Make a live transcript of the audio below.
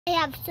I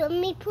have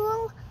swimming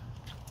pool,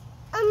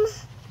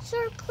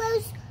 shirt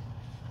clothes,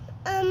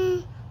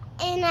 and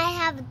I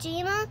have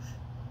Gemma,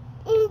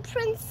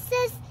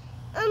 princess,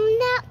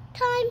 nap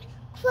time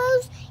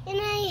clothes, and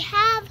I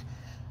have,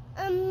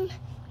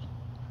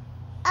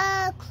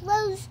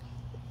 clothes,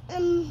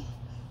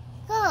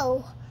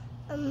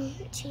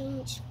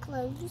 change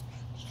clothes,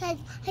 because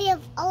I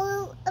have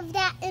all of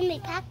that in my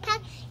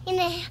backpack, and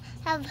I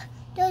have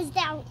those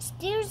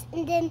downstairs,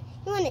 and then you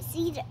want to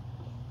see them.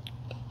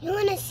 You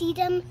want to see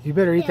them? You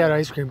better eat that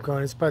ice cream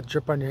cone. It's about to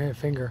drip on your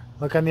finger.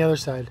 Look on the other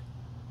side.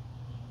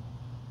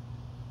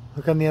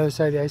 Look on the other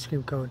side of the ice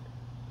cream cone.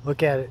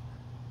 Look at it.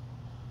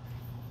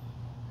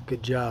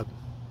 Good job.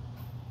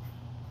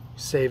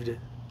 Saved it.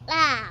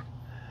 Ah.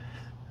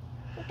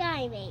 Look what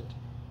I made.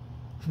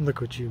 Look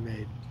what you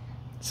made.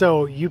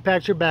 So, you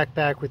packed your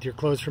backpack with your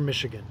clothes from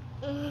Michigan.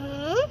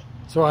 Mm-hmm.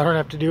 So I don't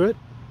have to do it?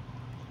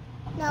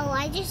 No,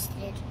 I just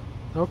did.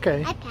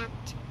 Okay. I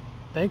packed.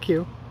 Thank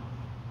you.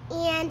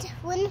 And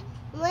when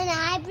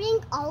I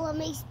bring all of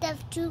my stuff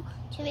to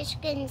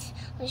Michigan,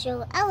 I'll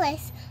show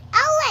Ellis.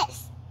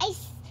 Ellis!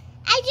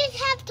 I just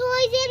have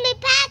toys in my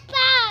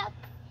backpack!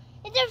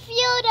 And they're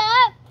filled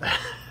up!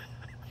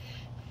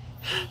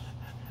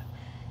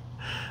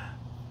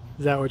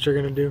 Is that what you're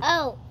going to do?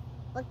 Oh,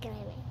 look at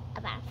me.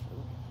 A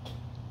bathroom.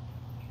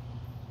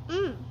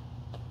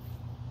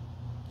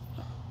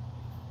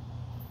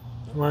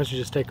 Why don't you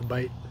just take a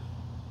bite?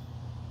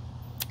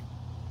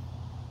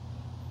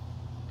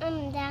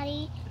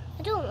 Daddy,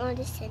 I don't want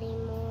this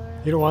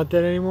anymore. You don't want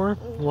that anymore?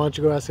 Why don't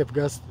you go ask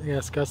Gus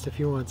if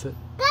he wants it?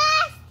 Gus!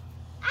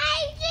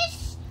 I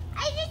just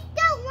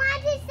don't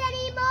want this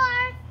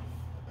anymore.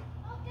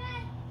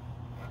 Okay.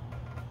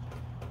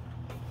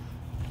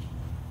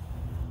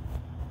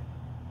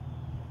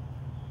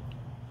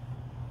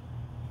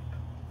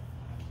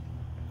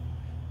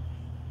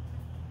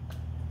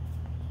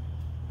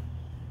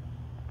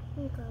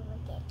 I'm going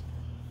with it.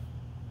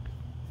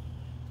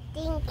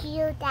 Thank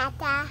you,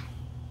 Tata.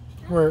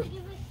 Where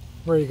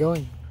are you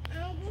going?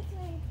 I just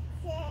want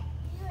to do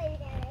it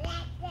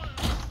like that.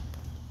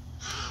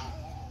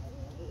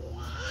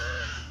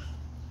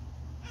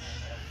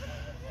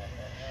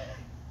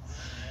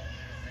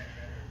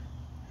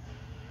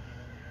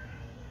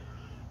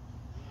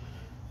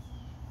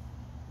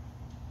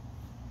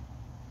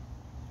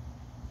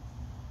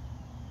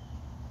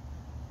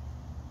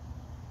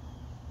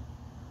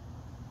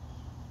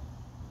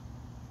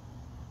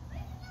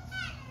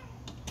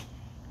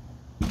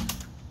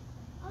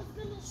 I was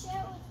going to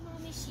share it with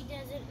Mommy. She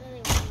doesn't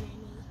really want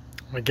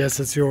any. I guess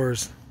it's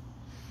yours.